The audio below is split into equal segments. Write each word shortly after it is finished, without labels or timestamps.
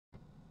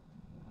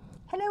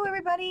Hello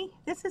everybody,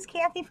 this is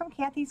Kathy from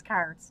Kathy's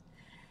Cards.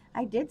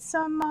 I did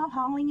some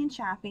hauling and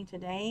shopping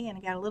today, and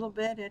I got a little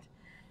bit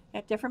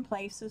at different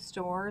places,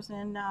 stores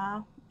and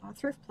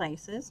thrift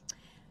places.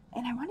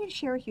 And I wanted to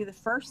share with you the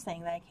first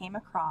thing that I came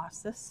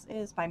across. This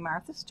is by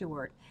Martha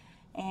Stewart,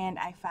 and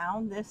I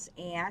found this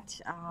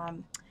at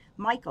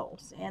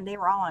Michael's, and they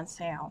were all on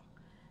sale.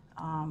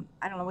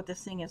 I don't know what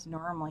this thing is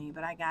normally,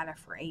 but I got it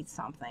for 8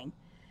 something.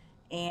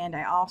 And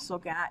I also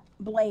got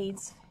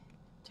blades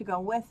to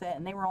go with it,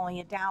 and they were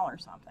only $1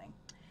 something.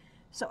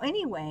 So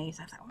anyways,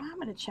 I thought, well,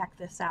 I'm going to check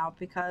this out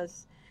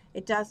because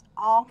it does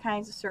all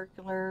kinds of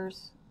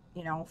circulars,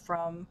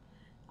 from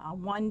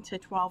 1 to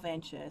 12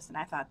 inches, and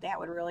I thought that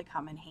would really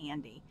come in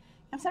handy.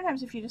 And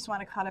sometimes if you just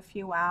want to cut a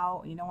few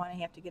out, you don't want to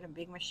have to get a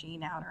big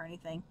machine out or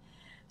anything.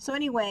 So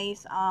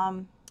anyways,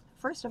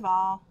 first of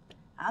all,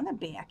 on the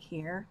back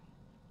here,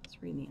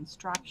 let's read the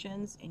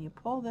instructions, and you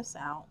pull this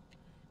out,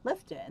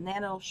 lift it, and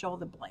then it'll show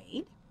the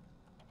blade.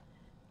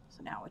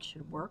 So now it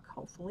should work,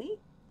 hopefully.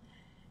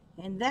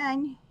 And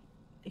then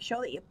they show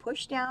that you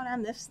push down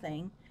on this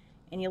thing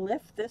and you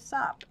lift this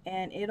up,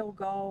 and it'll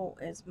go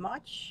as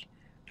much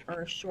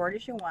or as short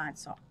as you want.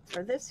 So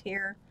for this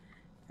here,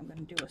 I'm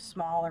going to do a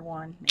smaller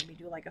one, maybe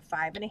do like a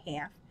 5.5,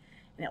 and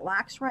it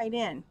locks right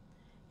in.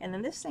 And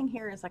then this thing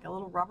here is like a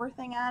little rubber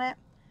thing on it.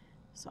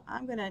 So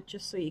I'm going to,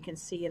 just so you can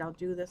see it, I'll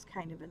do this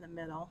kind of in the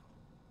middle.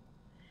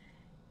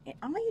 And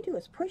all you do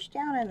is push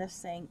down on this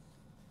thing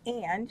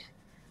and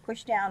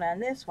push down on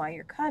this while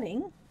you're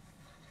cutting,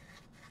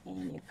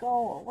 and you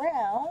go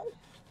around,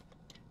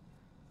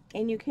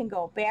 and you can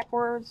go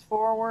backwards,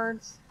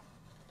 forwards,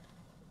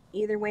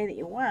 either way that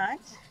you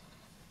want,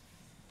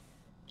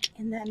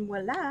 and then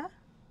voila,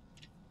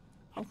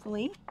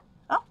 hopefully.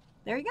 Oh,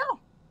 there you go.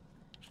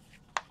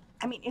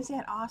 I mean, is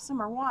that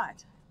awesome or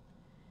what?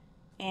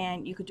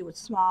 And you could do it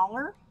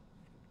smaller,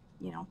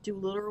 do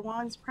littler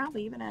ones,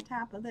 probably even on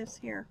top of this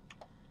here.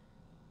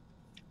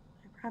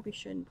 Probably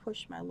shouldn't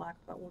push my luck,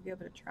 but we'll give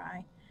it a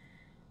try.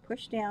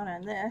 Push down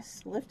on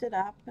this, lift it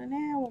up, and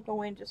now we'll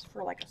go in just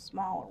for like a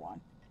smaller one.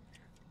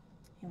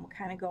 And we'll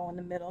kind of go in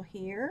the middle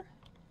here.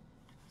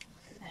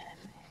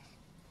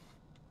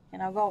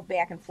 And I'll go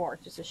back and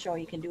forth just to show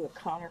you can do it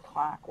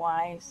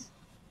counterclockwise,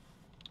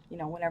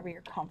 whatever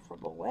you're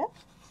comfortable with.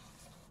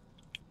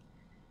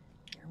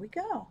 There we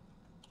go.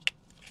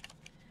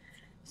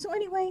 So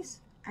anyways,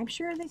 I'm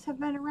sure these have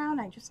been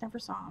around, I just never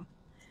saw them.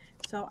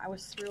 So I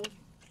was thrilled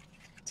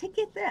to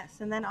get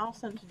this, and then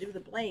also to do the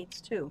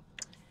blades too.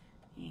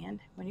 And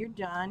when you're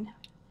done,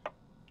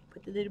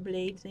 put the little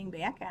blade thing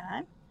back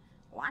on,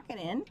 lock it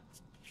in.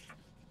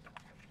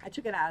 I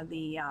took it out of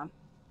the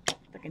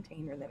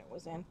container that it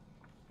was in.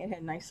 It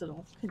had a nice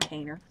little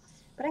container,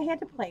 but I had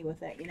to play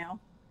with it,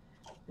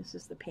 This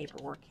is the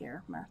paperwork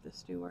here, Martha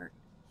Stewart,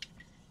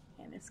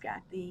 and it's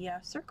got the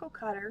circle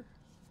cutter.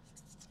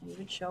 It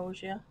even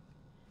shows you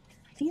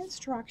the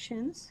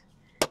instructions.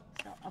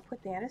 So I'll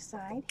put that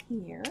aside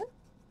here.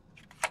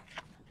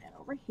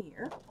 Over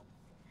here.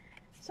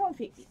 So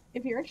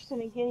if you're interested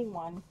in getting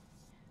one,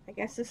 I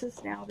guess this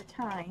is now the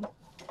time,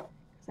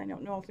 because I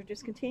don't know if they're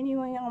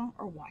discontinuing them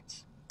or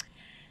what.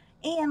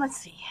 And let's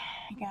see,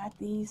 I got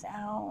these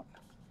out.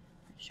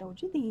 I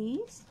showed you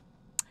these.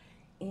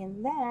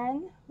 And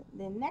then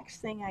the next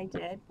thing I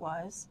did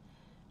was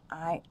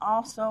I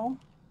also,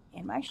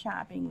 in my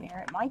shopping there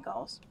at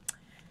Michael's,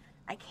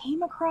 I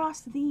came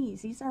across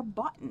these. These are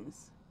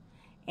buttons.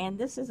 And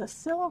this is a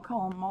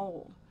silicone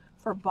mold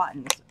for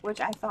buttons, which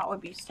I thought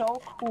would be so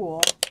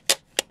cool.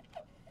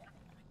 I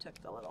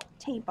took the little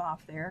tape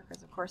off there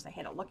because of course I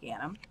had to look at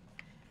them.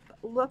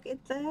 But look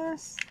at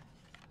this.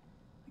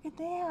 Look at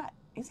that.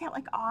 Is that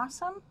like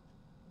awesome?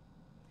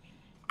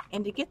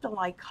 And to get the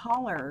like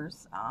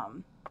colors,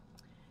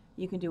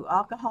 you can do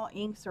alcohol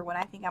inks, or what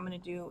I think I'm going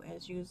to do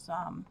is use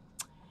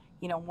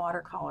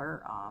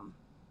watercolor.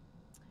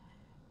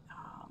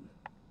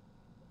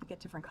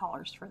 Get different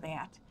colors for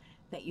that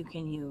you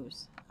can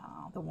use,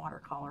 the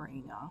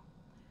watercoloring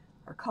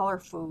or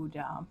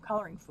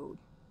coloring food,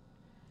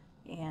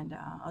 and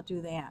I'll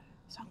do that.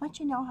 So I'll let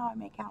you know how I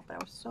make out, but I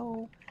was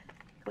so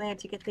glad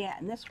to get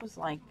that. And this was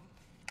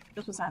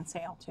on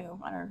sale too.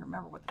 I don't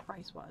remember what the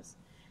price was,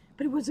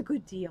 but it was a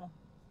good deal.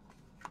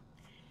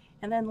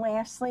 And then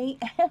lastly,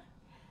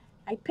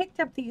 I picked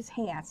up these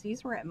hats.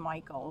 These were at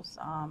Michael's.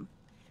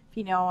 If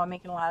you know, I'm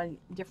making a lot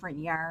of different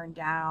yarn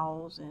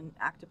dolls and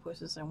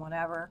octopuses and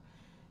whatever.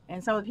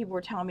 And some of the people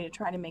were telling me to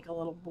try to make a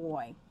little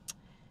boy.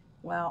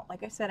 Well,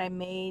 like I said, I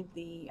made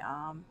the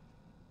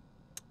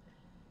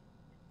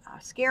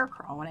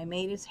scarecrow, and I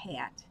made his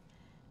hat.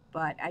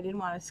 But I didn't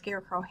want a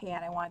scarecrow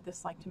hat. I wanted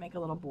this like to make a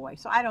little boy.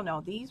 So I don't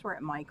know. These were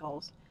at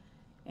Michael's,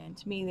 and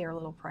to me they're a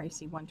little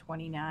pricey,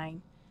 $129.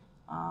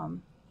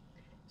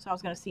 So I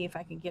was going to see if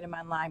I could get them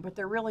online, but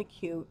they're really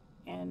cute,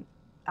 and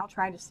I'll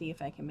try to see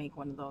if I can make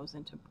one of those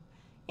into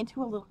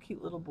a little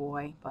cute little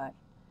boy. But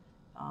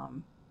I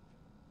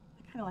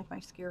kind of like my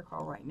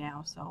scarecrow right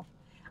now, so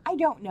I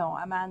don't know.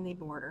 I'm on the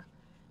border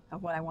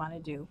of what I want to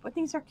do, but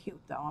these are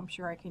cute though. I'm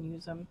sure I can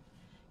use them,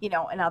 in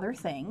other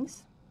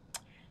things.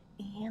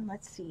 And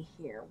let's see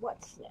here,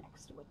 what's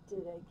next? What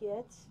did I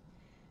get?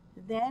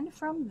 Then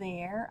from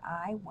there,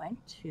 I went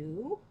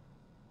to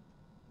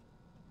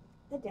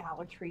the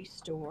Dollar Tree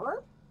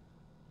store,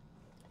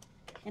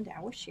 and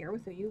I will share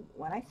with you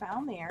what I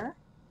found there.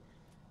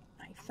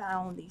 I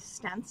found these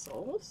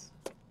stencils.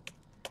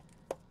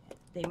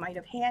 They might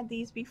have had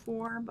these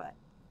before, but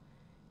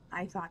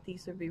I thought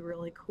these would be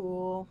really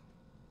cool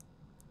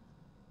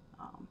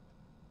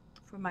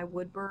for my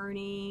wood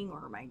burning,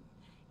 or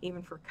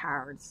even for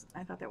cards.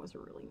 I thought that was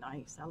really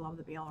nice. I love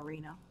the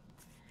ballerina.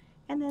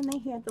 And then they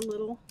had the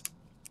little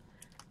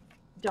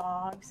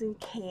dogs and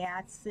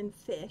cats and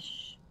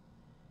fish.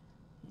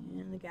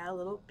 And they got a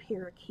little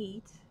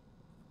parakeet.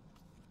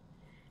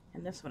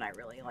 And this one I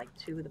really like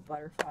too, the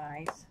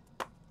butterflies.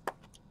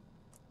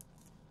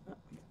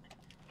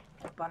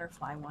 The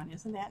butterfly one,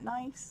 isn't that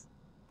nice?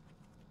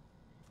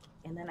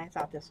 And then I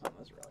thought this one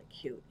was really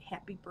cute.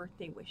 Happy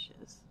birthday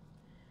wishes.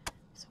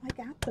 So I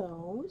got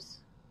those.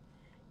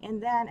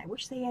 And then I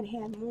wish they had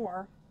had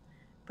more,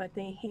 but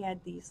they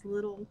had these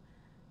little,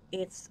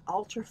 it's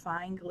ultra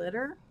fine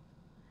glitter,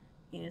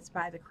 and it's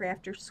by the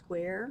Crafter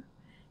Square.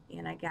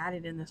 And I got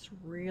it in this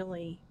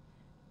really,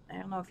 I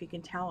don't know if you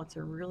can tell, it's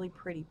a really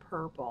pretty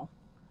purple,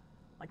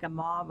 like a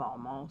mauve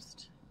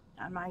almost.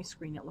 On my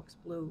screen it looks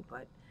blue,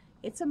 but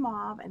it's a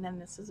mauve, and then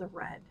this is a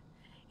red.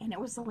 And it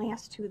was the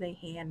last two they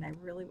had, and I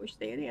really wish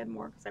they had had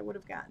more, because I would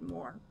have gotten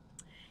more.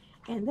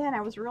 And then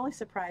I was really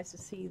surprised to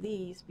see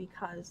these,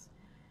 because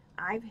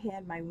I've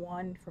had my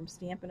one from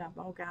Stampin' Up,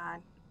 oh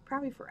God,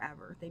 probably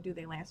forever.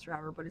 They last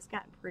forever, but it's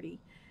gotten pretty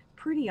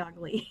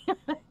ugly.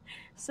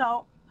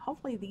 So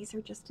hopefully these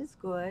are just as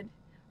good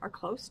or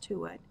close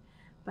to it.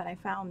 But I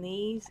found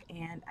these,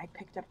 and I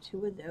picked up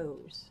two of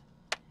those.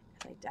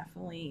 I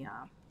definitely,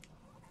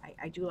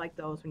 I do like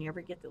those. When you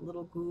ever get the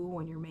little goo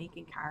when you're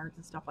making cards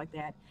and stuff like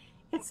that,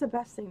 it's the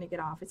best thing to get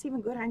off. It's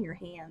even good on your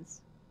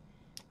hands.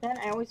 Then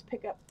I always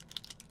pick up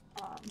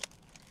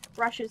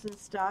brushes and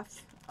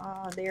stuff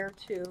there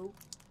too.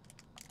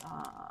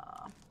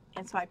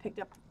 And so I picked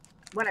up,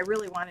 what I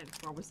really wanted it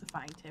for was the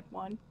fine tip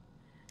one,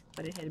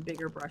 but it had a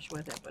bigger brush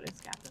with it, but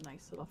it's got the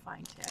nice little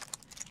fine tip.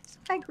 So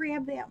I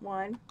grabbed that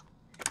one,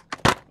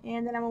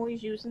 and then I'm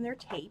always using their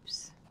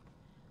tapes.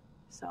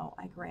 So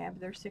I grabbed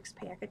their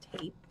 6-pack of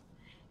tape,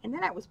 and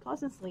then I was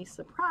pleasantly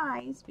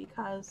surprised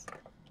because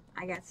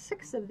I got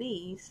 6 of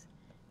these.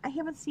 I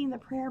haven't seen the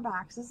prayer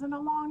boxes in a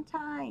long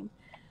time.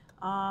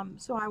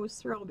 So I was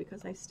thrilled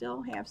because I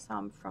still have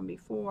some from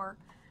before,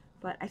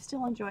 but I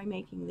still enjoy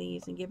making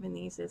these and giving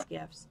these as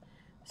gifts.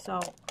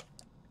 So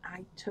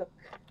I took,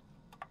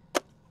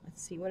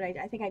 let's see,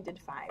 I think I did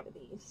 5 of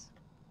these.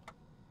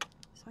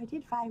 So I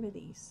did 5 of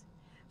these.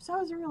 So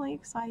I was really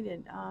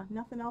excited.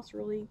 Nothing else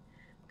really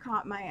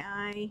caught my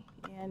eye,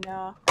 and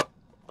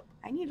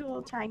I need a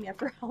little time yet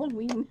for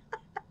Halloween.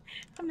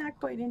 I'm not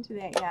quite into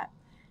that yet,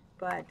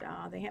 but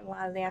they had a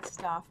lot of that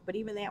stuff, but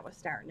even that was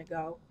starting to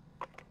go.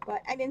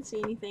 But I didn't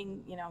see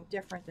anything, you know,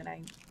 different that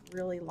I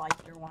really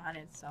liked or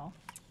wanted, so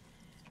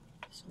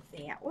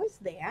that was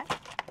that.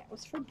 That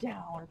was for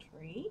Dollar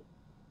Tree.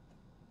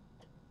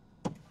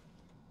 And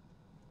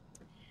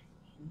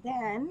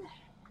then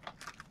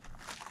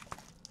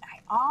I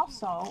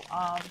also,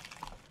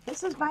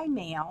 this is by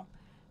mail.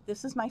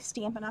 This is my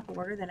Stampin' Up!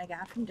 Order that I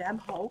got from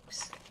Deb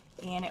Hoax,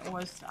 and it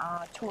was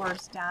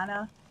towards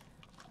Donna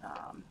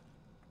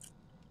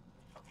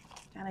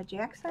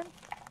Jackson.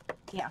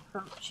 Yeah,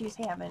 she's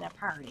having a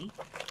party,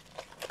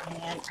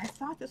 and I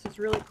thought this was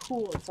really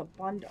cool. It's a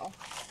bundle.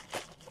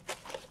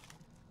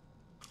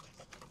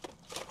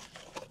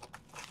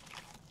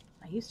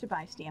 I used to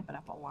buy Stampin'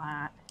 Up! A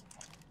lot,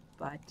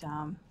 but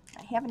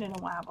I haven't in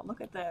a while. But look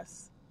at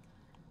this,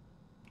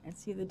 and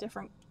see the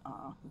different,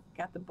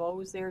 got the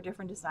bows there,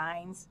 different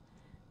designs.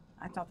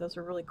 I thought those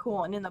were really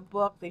cool, and in the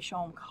book they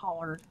show them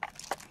colored.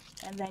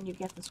 And then you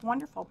get this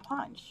wonderful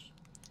punch,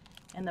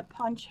 and the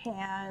punch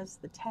has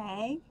the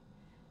tag,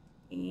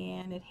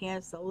 and it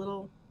has the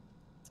little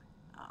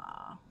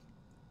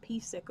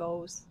piece that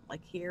goes like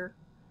here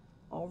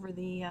over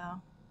the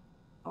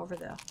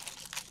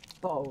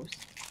bows.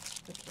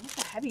 It's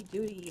a heavy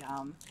duty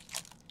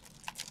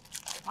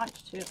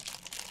punch too.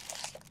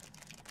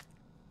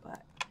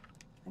 But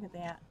look at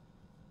that.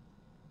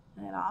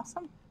 Isn't that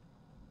awesome?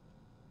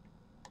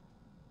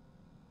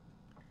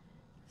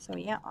 So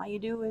yeah, all you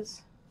do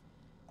is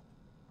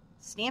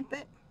stamp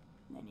it,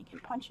 and then you can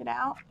punch it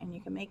out, and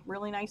you can make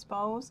really nice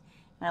bows.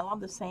 And I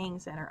love the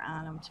sayings that are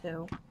on them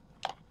too.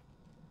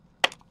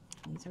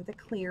 These are the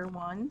clear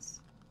ones.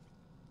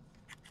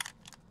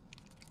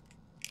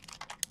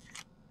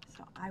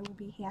 So I will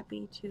be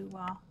happy to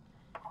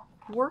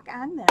work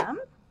on them.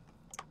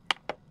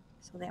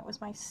 So that was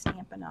my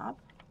Stampin' Up.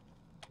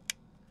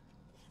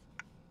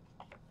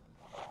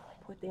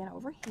 Put that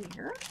over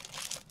here.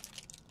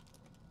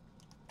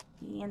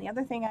 And the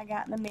other thing I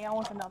got in the mail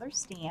was another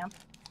stamp.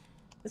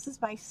 This is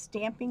by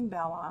Stamping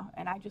Bella,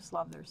 and I just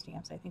love their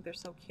stamps. I think they're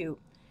so cute.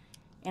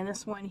 And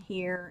this one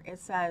here, it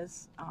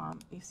says,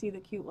 you see the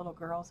cute little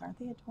girls, aren't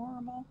they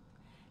adorable?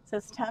 It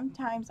says, 10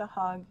 times a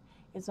hug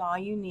is all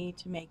you need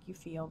to make you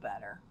feel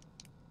better.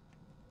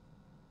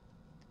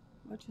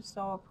 which is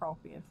so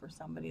appropriate for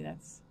somebody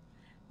that's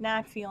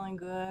not feeling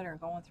good or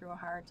going through a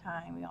hard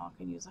time. We all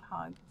can use a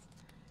hug.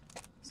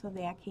 So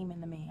that came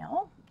in the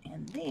mail.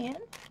 And then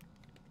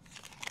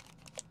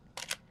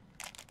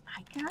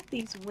I got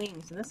these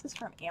wings, and this is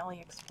from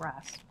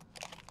AliExpress.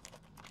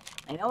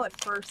 I know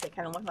at first they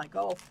kind of look like,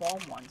 oh, foam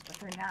ones, but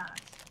they're not.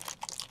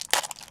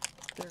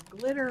 They're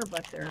glitter,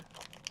 but they're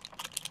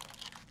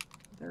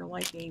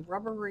like a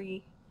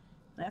rubbery,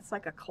 that's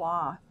like a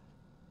cloth.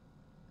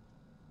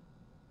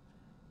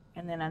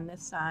 And then on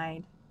this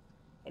side,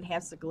 it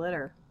has the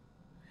glitter.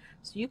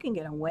 So you can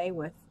get away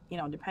with, you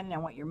know, depending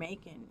on what you're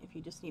making, if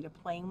you just need a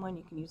plain one,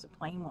 you can use a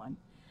plain one.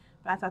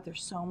 But I thought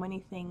there's so many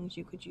things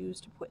you could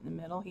use to put in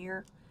the middle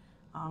here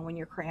when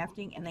you're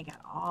crafting, and they got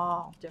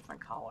all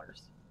different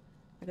colors.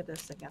 Look at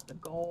this, they got the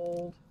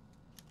gold,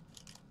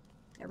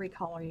 every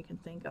color you can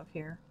think of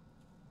here.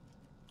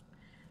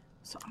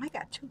 So I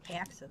got 2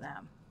 packs of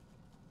them.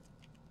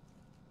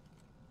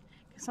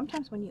 Because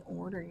sometimes when you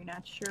order, you're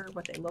not sure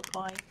what they look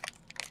like.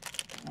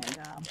 And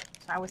so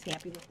I was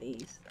happy with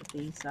these.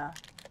 These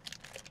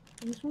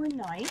were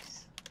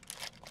nice.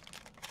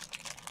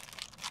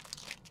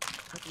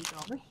 Put these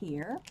over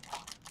here.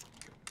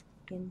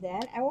 And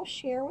then I will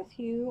share with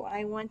you,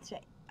 I went to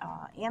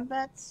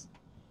Saver'S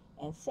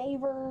and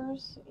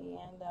Saver'S,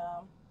 and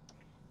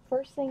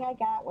first thing I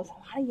got was a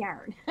lot of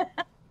yarn,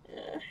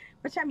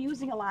 which I'm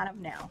using a lot of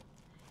now.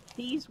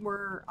 These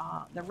were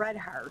the Red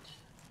Heart.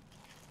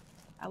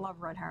 I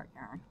love Red Heart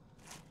yarn.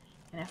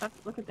 And I thought,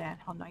 look at that,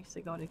 how nice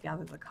they go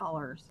together, the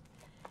colors.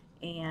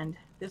 And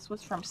this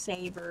was from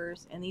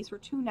Saver'S, and these were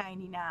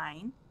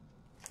 $2.99.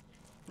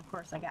 Of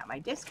course, I got my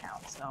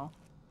discount, so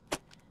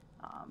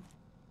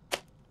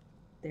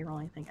they were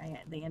only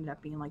they ended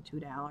up being like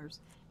 $2.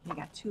 And I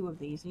got 2 of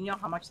these. And you know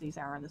how much these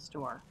are in the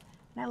store.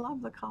 And I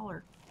love the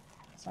color.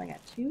 So I got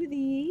 2 of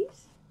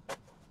these.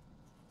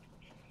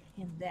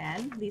 And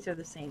then these are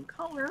the same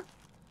color,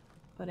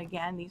 but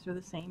again, these are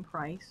the same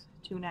price,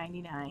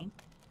 $2.99.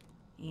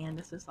 And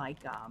this is like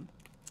an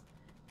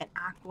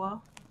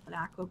aqua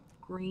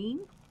green.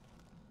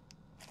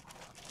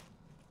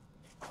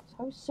 So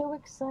I was so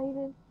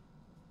excited.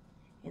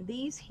 And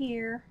these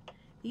here,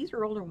 these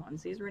are older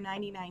ones. These were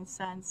 99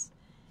 cents.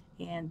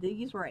 And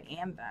these were at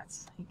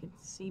Saver'S. You can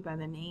see by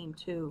the name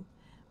too.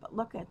 But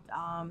look at,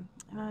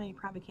 you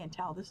probably can't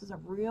tell. This is a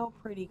real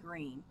pretty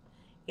green.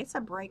 It's a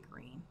bright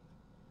green,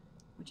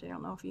 which I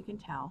don't know if you can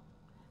tell.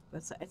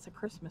 But it's a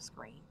Christmas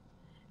green.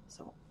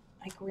 So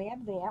I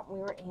grabbed that. We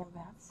were at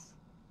Saver'S.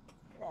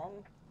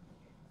 Then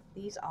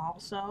these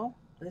also.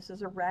 This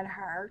is a Red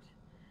Heart.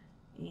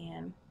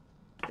 And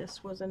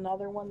this was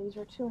another one. These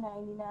were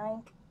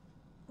 $2.99.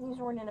 These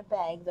weren't in a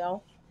bag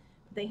though.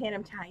 They had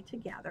them tied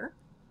together.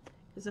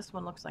 Because this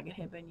one looks like it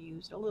had been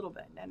used a little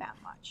bit,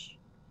 not much.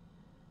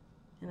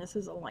 And this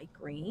is a light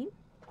green.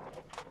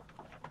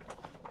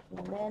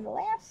 And then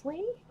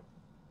lastly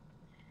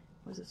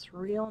was this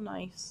real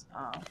nice,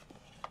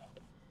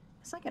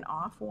 it's like an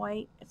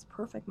off-white. It's a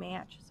perfect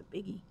match. It's a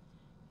biggie.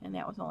 And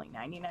that was only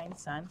 99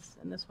 cents.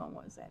 And this one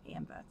was at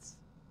Saver'S.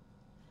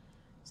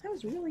 So that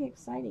was really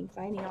exciting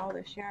finding all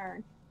this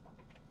yarn.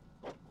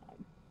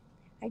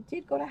 I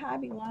did go to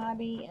Hobby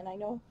Lobby, and I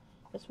know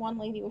this one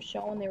lady was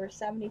showing they were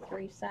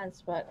 73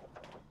 cents, but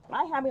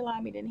my Hobby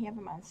Lobby didn't have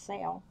them on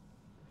sale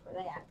for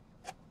that.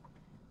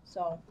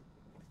 So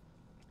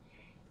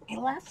I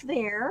left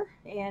there,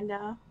 and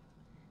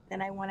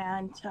then I went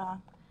on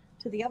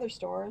to the other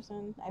stores,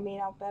 and I made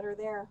out better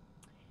there.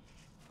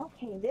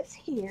 Okay, this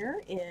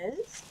here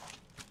is,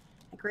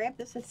 I grabbed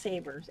this at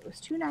Saver'S. It was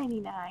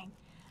 $2.99.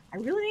 I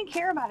really didn't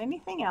care about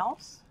anything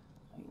else.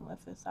 Let me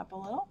lift this up a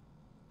little.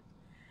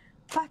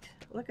 But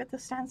look at the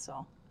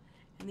stencil.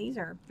 And these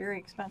are very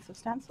expensive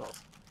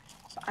stencils.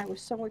 So I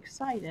was so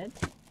excited.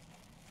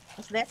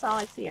 So that's all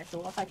I see. I said,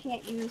 well, if I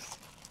can't use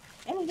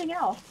anything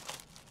else,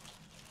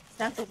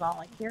 stencil's all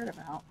I cared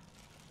about.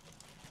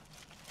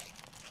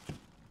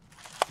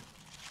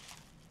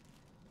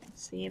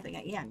 Let's see if they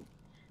got, yeah,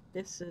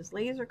 this is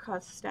laser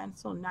cut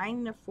stencil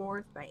 9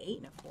 1/4 by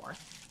 8 1/4.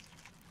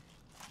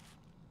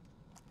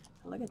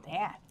 Look at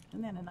that.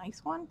 Isn't that a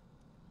nice one?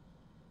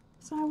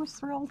 So I was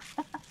thrilled.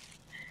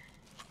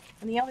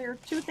 And the other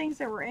 2 things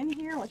that were in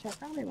here, which I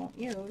probably won't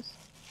use.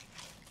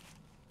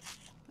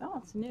 Oh,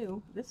 it's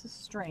new. This is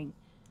string.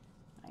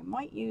 I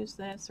might use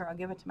this, or I'll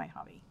give it to my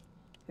hubby,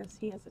 because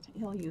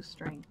he'll use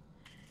string.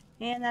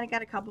 And then I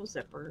got a couple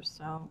zippers,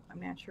 so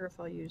I'm not sure if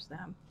I'll use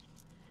them.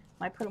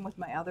 Might put them with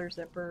my other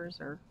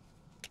zippers, or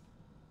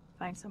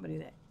find somebody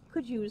that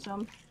could use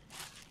them.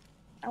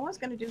 I was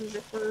going to do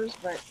zippers,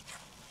 but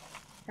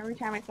every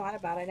time I thought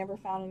about it, I never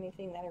found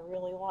anything that I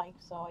really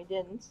liked, so I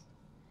didn't.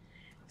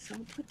 So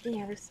I'll put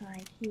that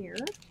aside here.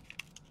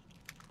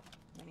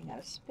 Running out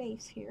of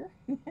space here.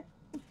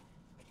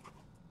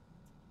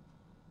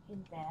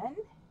 And then,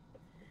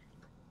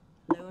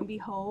 lo and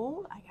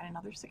behold, I got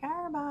another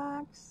cigar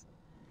box.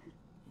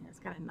 And it's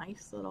got a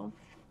nice little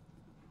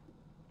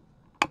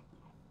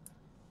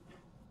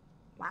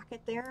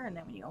locket there, and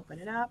then when you open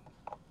it up,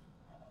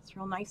 it's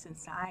real nice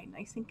inside,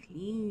 nice and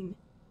clean.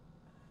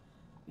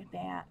 Look at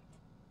that.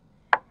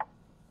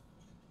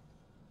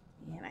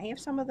 And I have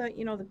some of the,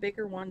 the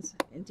bigger ones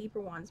and deeper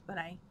ones, but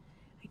I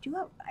do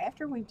have,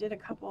 after we did a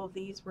couple of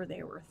these where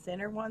they were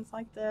thinner ones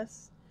like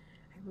this,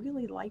 I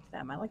really liked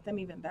them. I like them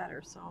even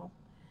better, so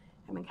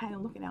I've been kind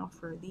of looking out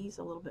for these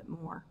a little bit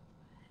more.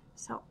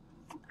 So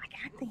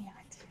I got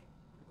that.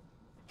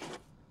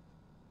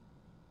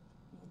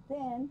 And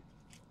then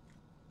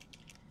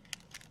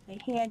they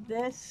had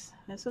this.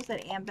 This was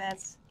at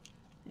Ambet's.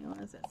 What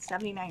is it?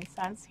 79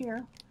 cents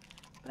here.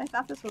 But I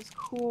thought this was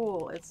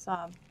cool. It's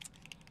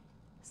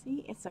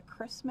see, it's a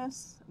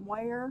Christmas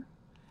wire,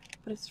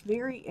 but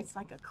it's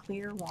like a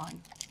clear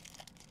one.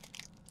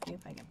 See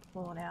if I can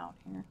pull it out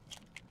here.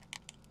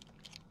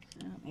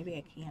 Maybe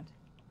I can't.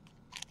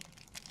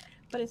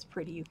 But it's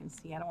pretty, you can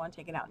see. I don't want to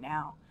take it out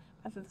now.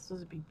 I thought this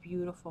would be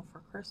beautiful for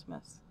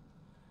Christmas.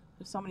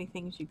 There's so many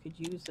things you could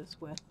use this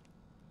with.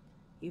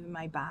 Even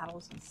my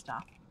bottles and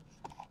stuff.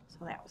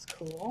 So that was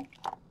cool.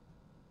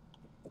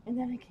 And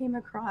then I came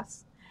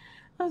across,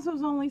 this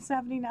was only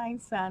 79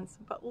 cents.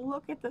 But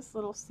look at this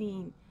little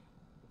scene.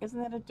 Isn't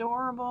that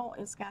adorable?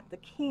 It's got the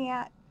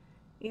cat.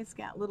 It's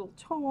got little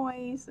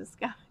toys. It's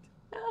got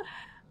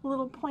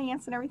little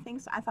plants and everything.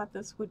 So I thought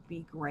this would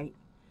be great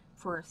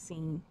for a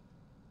scene.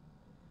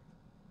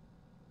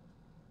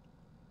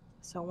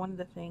 So one of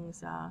the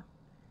things that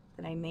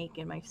I make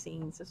in my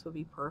scenes, this would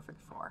be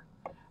perfect for.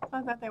 So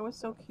I thought that was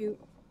so cute.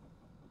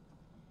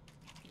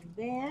 And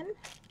then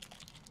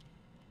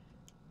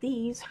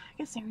these, I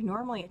guess they're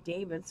normally at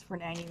David's for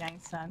 99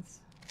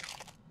 cents.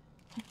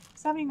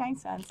 79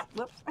 cents.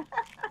 Whoops.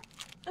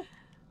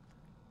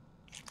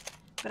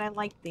 But I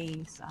like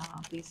these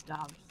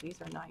doves.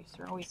 These are nice.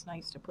 They're always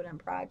nice to put in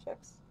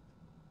projects.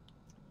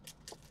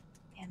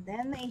 And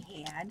then they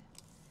had,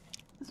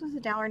 this was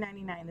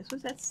 $1.99. This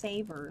was at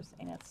Saver's,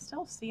 and it's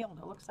still sealed.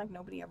 It looks like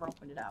nobody ever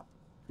opened it up.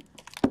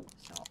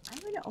 So I'm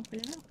going to open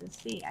it up and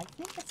see. I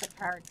think it's a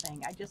card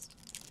thing. I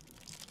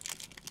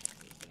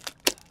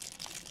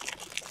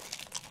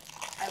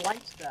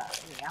liked the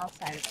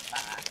outside of the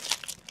box.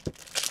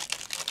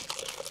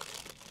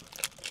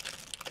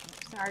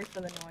 Sorry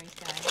for the noise,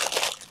 guys.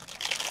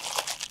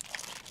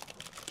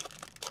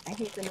 I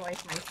hate the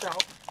noise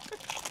myself.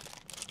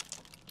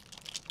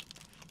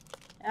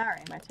 Alright,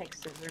 I'm going to take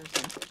scissors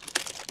and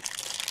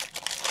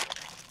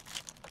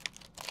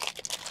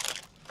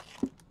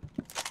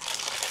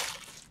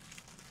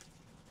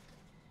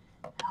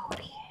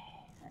okay,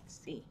 let's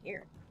see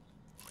here.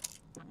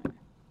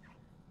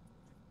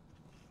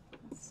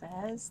 It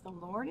says, "The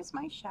Lord is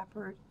my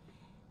shepherd.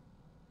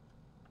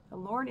 The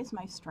Lord is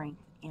my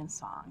strength and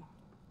song."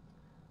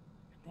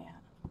 Look at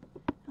that.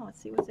 Now let's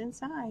see what's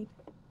inside.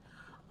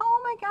 Oh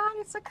my God,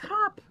 it's a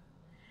cup.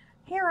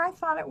 Here, I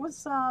thought it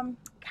was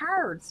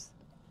cards.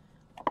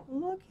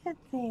 Look at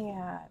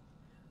that.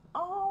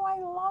 Oh, I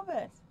love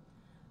it.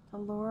 The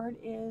Lord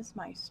is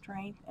my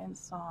strength and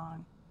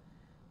song.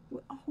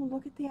 Oh,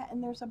 look at that.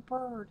 And there's a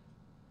bird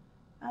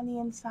on the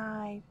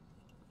inside.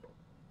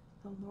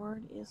 The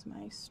Lord is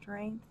my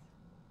strength.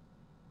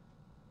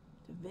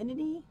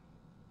 Divinity.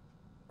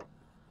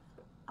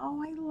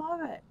 Oh, I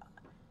love it.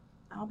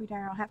 I'll be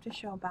darned. I'll have to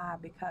show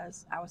Bob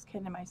because I was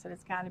kidding him. I said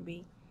it's got to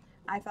be.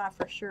 I thought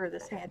for sure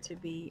this had to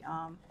be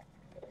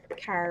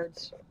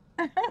cards.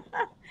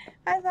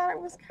 I thought it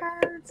was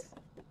cards.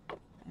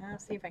 I'll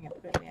see if I can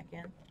put it back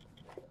in.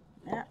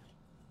 Yeah.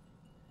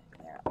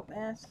 Clear out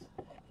this.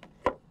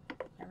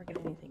 Never get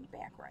anything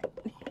back right.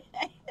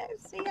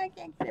 See, I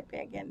can't get it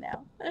back in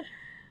now.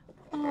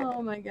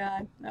 Oh my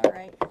God. All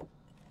right.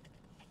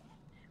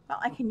 Well,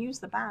 I can use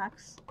the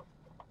box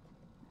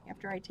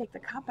after I take the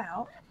cup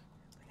out.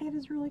 That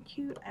is really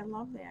cute. I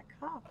love that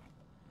cup.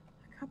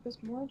 The cup is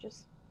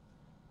gorgeous.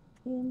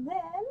 And then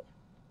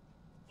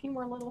a few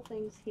more little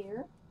things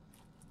here.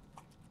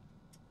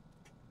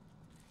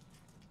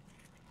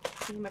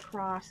 Came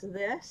across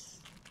this.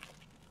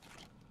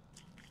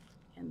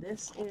 And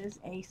this is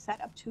a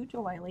set of 2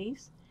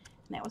 doilies.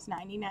 And that was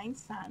 99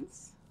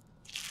 cents.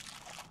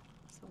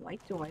 It's a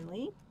white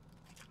doily.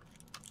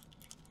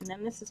 And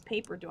then this is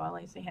paper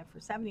doilies they have for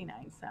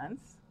 79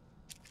 cents.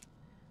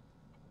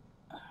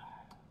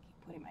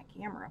 Keep putting my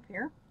camera up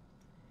here.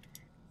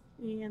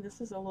 And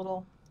this is a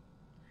little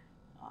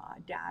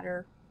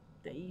dotter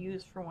that you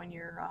use for when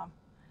you're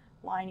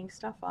lining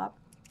stuff up.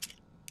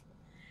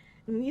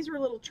 And these were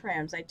little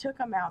trims. I took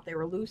them out. They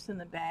were loose in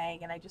the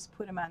bag, and I just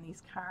put them on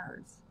these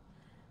cards.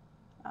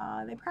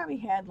 They probably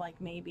had like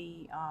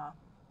maybe,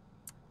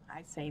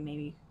 I'd say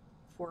maybe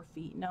 4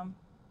 feet in them.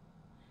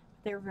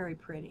 But they were very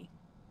pretty.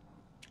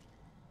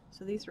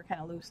 So these were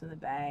kind of loose in the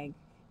bag.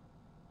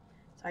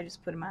 So I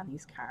just put them on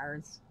these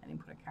cards. I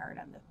didn't put a card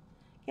on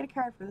get a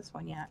card for this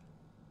one yet.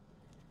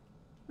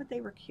 But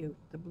they were cute.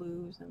 The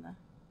blues and the,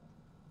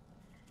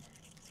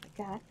 so I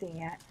got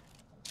that.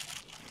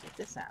 Get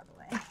this out of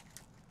the way.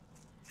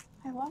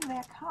 I love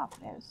that cup.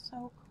 That is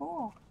so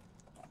cool.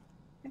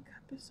 That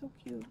cup is so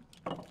cute.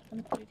 I'm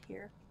going to put it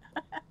here.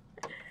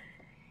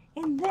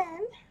 And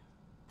then,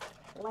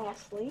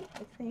 lastly,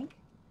 I think,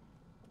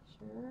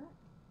 sure,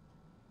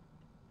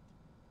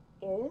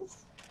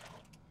 is,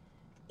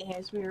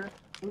 as we're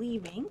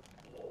leaving,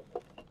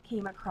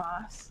 came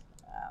across.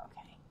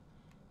 Okay,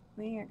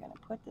 we are going to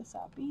put this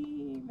up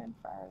even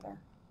farther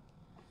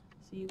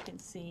so you can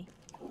see.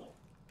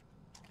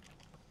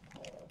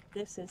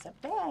 This is a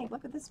bag.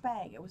 Look at this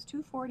bag. It was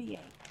 $2.48.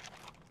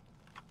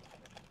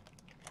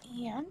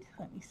 And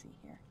let me see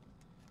here.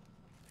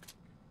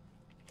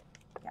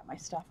 Got my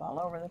stuff all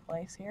over the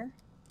place here.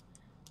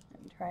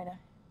 Let me try to.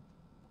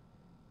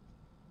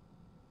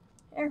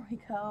 There we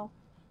go.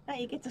 Now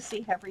you get to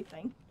see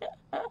everything.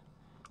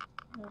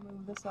 I'll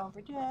move this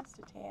over just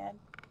a tad.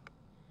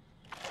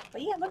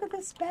 But yeah, look at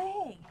this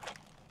bag.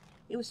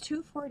 It was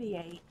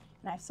 $2.48,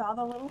 and I saw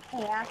the little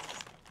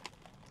hats,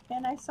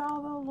 and I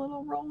saw the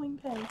little rolling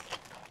pins.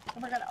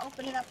 And we're gonna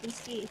open it up and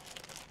see.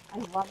 I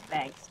love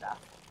bag stuff.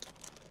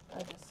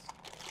 I just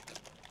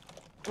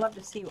love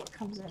to see what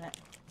comes in it.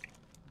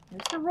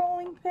 There's the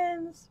rolling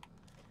pins.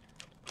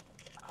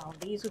 Oh,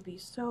 these would be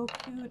so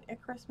cute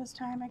at Christmas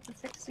time. I could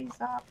fix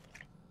these up.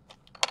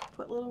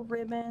 Put little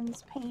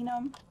ribbons, paint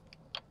them.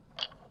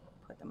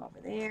 Put them over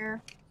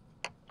there.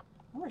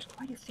 Oh, there's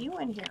quite a few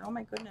in here. Oh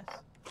my goodness.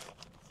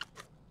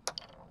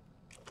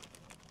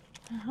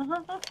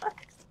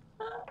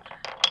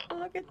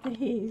 Look at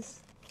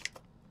these.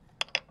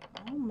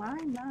 Oh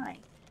my.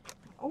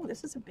 Oh,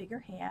 this is a bigger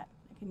hat.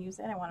 I can use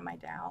that on one of my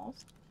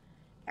dolls.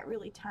 Got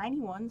really tiny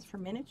ones for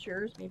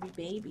miniatures, maybe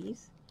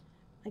babies.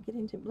 I get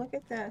into, look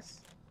at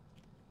this.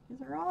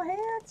 These are all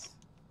hats.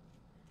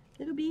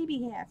 Little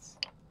baby hats.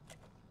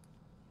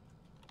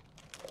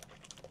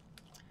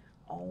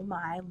 Oh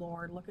my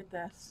Lord, look at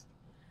this.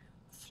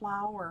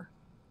 Flower.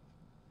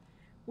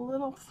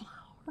 Little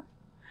flower.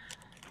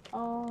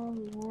 Oh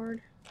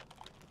Lord.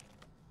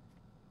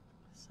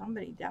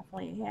 Somebody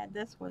definitely had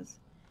this,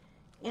 was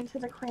into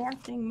the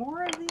crafting.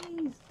 More of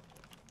these.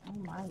 Oh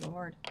my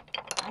Lord.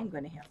 I'm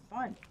going to have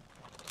fun.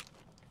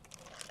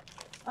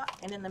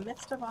 And in the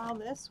midst of all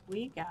this,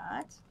 we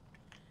got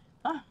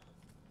a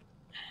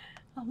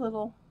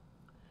little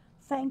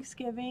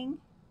Thanksgiving.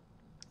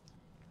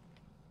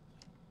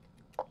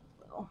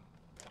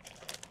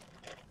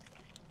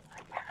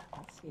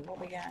 Let's see what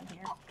we got in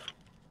here.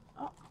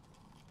 Oh,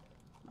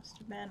 must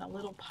have been a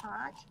little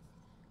pot.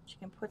 You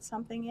can put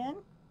something in.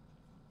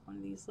 One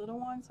of these little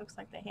ones. Looks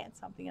like they had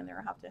something in there.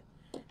 I'll have to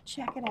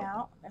check it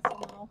out. That's a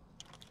little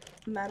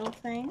metal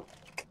thing.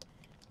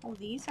 Oh,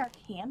 these are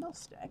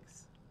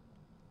candlesticks.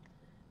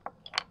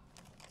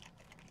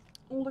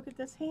 Oh, look at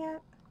this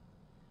hat.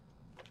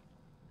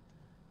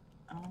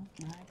 Oh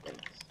my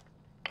goodness.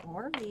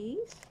 More of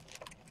these.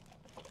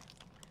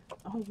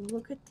 Oh,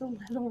 look at the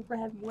little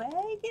red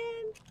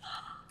wagon.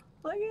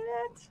 Look at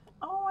it.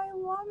 Oh, I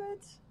love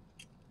it.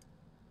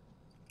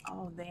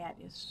 Oh, that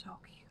is so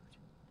cute.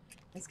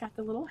 It's got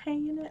the little hay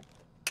in it.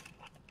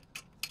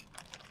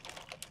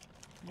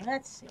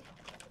 Let's see.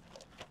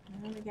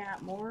 And we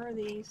got more of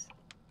these.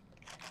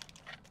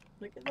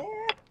 Look at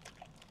that.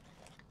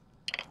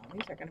 Oh,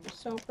 these are going to be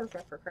so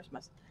perfect for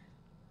Christmas.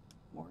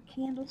 More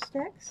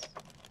candlesticks.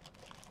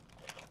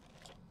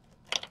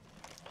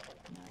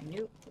 I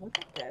knew. Look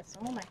at this.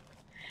 Oh my.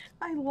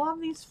 I love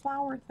these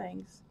flower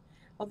things.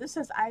 Oh, this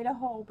is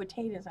Idaho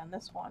potatoes on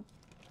this one.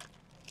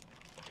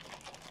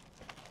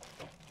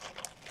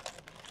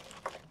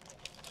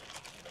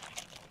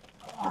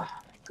 Oh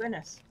my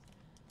goodness.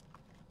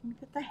 Look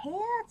at the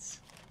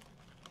hats.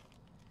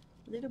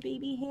 Little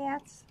baby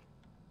hats.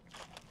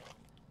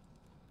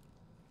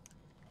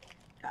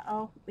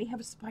 Uh-oh, we have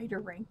a spider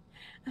ring.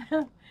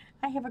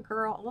 I have a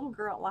little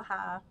girl at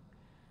Laha.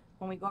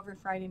 When we go over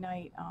Friday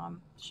night,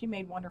 she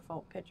made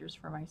wonderful pictures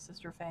for my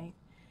sister Faith.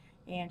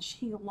 And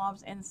she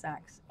loves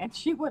insects. And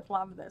she would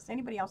love this.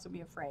 Anybody else would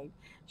be afraid.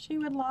 She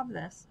would love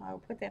this. I'll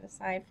put that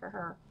aside for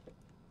her.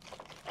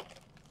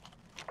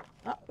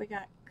 Oh, we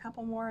got a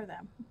couple more of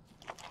them.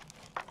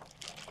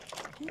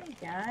 Okay,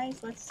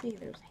 guys, let's see.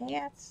 There's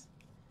hats.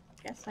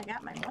 Guess I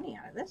got my money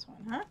out of this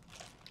one, huh?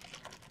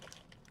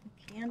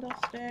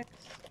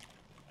 Candlesticks.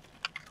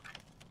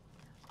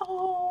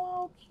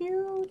 Oh, how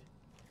cute.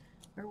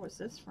 Where was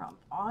this from?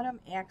 Autumn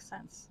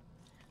Accents.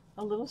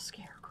 A little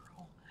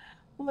scarecrow.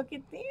 Look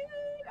at that.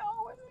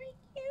 Oh, isn't he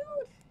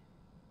cute?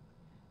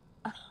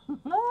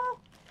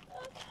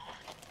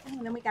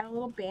 And then we got a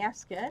little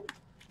basket.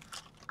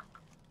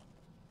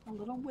 A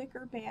little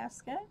wicker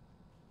basket.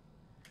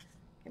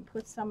 You can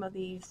put some of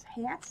these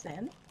hats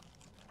in.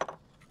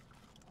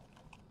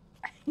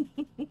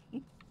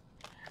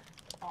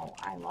 Oh,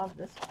 I love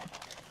this one.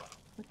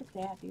 Look at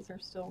that. These are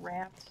still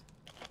wrapped.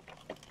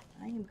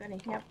 I am going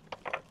to have...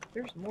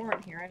 There's more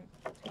in here.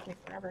 It'll take me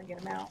forever to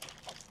get them out.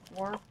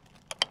 More.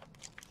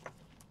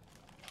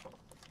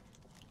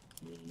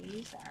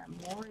 These are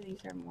more.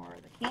 These are more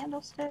of the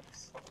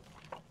candlesticks.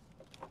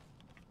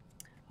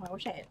 Oh, I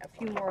wish I had a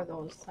few more of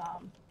those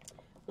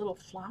little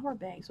flower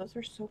bags. Those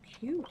are so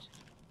cute.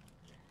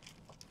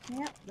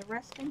 Yep, the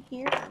rest in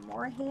here are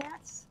more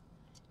hats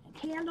and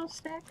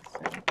candlesticks.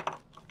 And,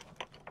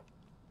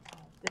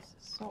 oh, this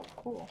is so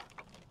cool.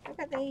 Look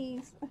at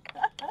these.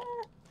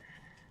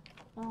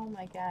 Oh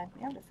my God.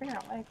 I have to figure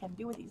out what I can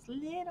do with these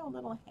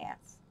little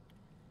hats.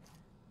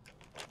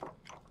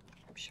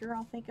 I'm sure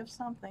I'll think of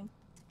something.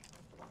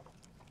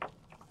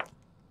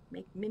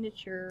 make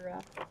miniature,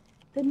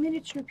 the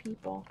miniature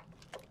people.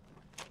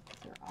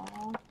 They're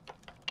all,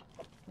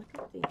 look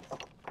at these.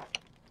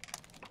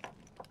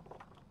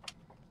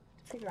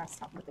 Figure out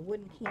something with the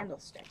wooden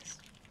candlesticks.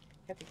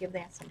 Have to give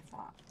that some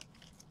thought.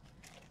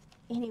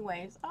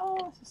 Anyways,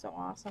 oh, this is so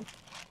awesome.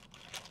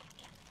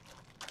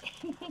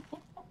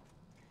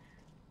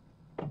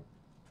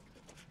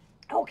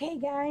 Okay,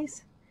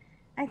 guys,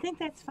 I think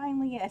that's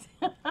finally it.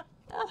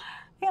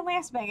 That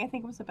last bag, I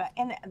think, was about,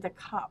 and the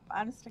cup,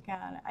 honest to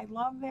God, I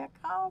love that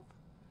cup.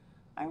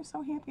 I'm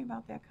so happy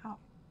about that cup.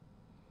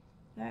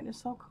 That is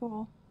so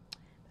cool.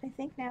 But I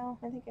think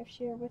I've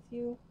shared with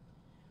you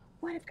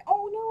what if,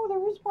 oh no,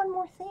 there is one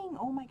more thing.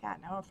 Oh my God,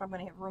 I don't know if I'm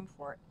going to have room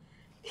for it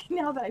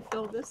now that I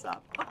filled this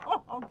up.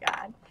 Oh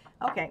God.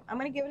 Okay, I'm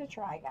going to give it a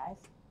try, guys.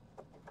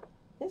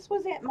 This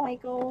was at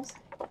Michael's,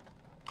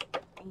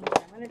 and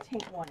I'm going to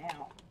take one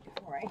out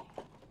before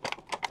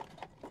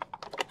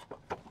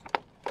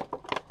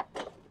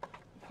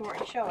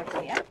I show it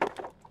to you.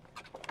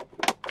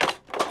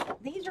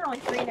 These are only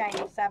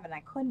 $3.97.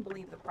 I couldn't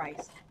believe the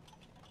price.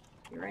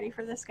 You ready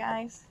for this,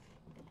 guys?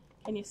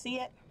 Can you see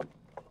it?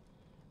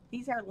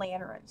 These are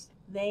lanterns.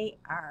 There's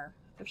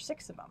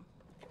 6 of them.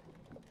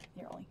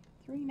 They're only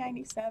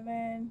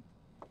 $3.97.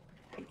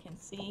 You can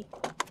see.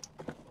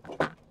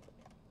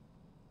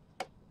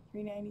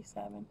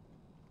 $3.97.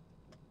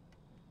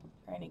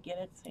 Trying to get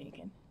it so you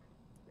can.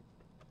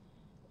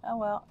 Oh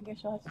well, I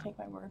guess you'll have to take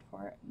my word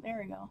for it.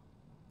 There we go.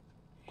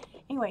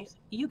 Anyways,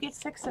 you get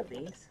 6 of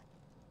these.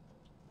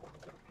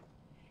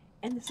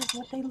 And this is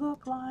what they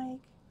look like.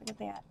 Look at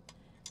that.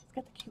 It's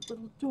got the cute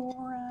little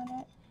door on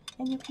it.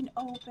 And you can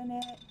open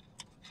it.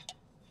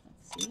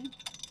 Let's see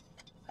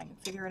if I can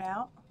figure it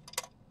out.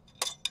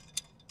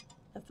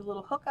 That's the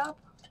little hook up.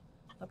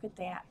 Look at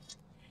that.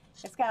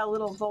 It's got a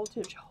little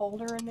voltage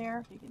holder in there.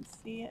 If you can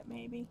see it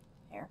maybe.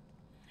 There.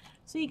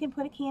 So you can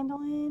put a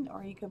candle in,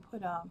 or you can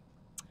put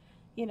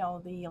you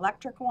know, the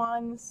electric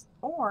ones,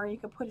 or you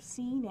could put a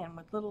scene in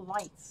with little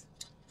lights.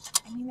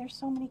 I mean, there's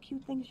so many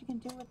cute things you can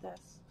do with this.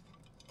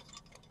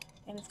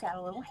 And it's got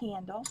a little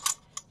handle.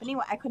 But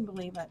anyway, I couldn't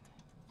believe it.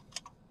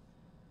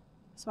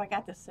 So I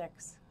got the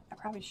 6. I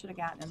probably should have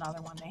gotten another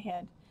one. They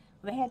had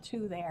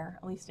 2 there,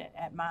 at least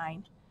at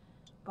mine.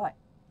 But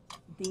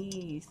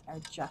these are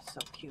just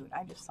so cute.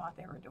 I just thought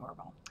they were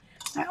adorable.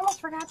 I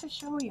almost forgot to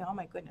show you. Oh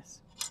my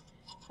goodness.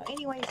 So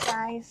anyways,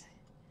 guys,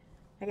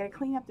 I got to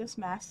clean up this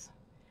mess.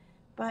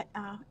 But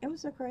it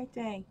was a great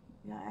day.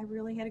 I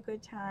really had a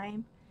good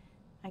time.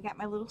 I got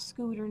my little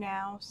scooter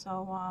now,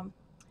 so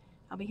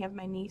I'll be having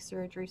my knee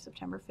surgery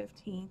September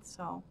 15th.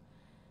 So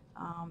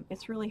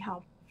it's really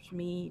helped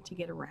me to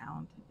get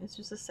around. It's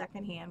just a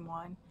secondhand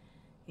one,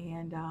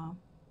 and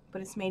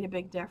but it's made a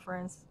big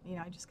difference. You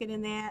know, I just get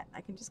in that,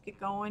 I can just get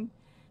going.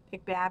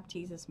 Big Bab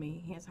teases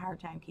me. He has a hard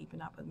time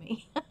keeping up with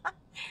me.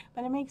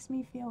 But it makes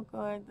me feel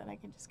good that I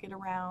can just get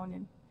around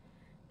and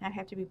not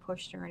have to be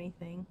pushed or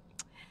anything.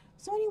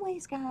 So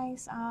anyways,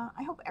 guys,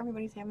 I hope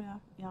everybody's having a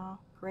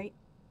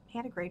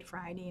had a great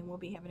Friday, and we'll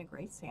be having a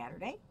great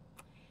Saturday.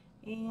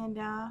 And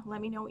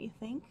let me know what you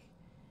think.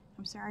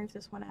 I'm sorry if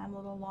this went on a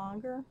little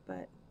longer,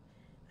 but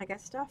I got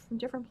stuff from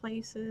different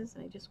places,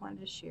 and I just wanted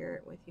to share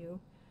it with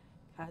you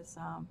because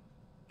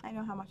I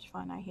know how much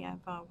fun I have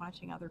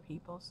watching other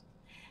people's.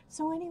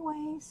 So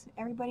anyways,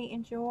 everybody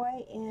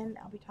enjoy, and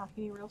I'll be talking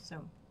to you real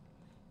soon.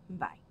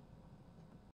 Bye.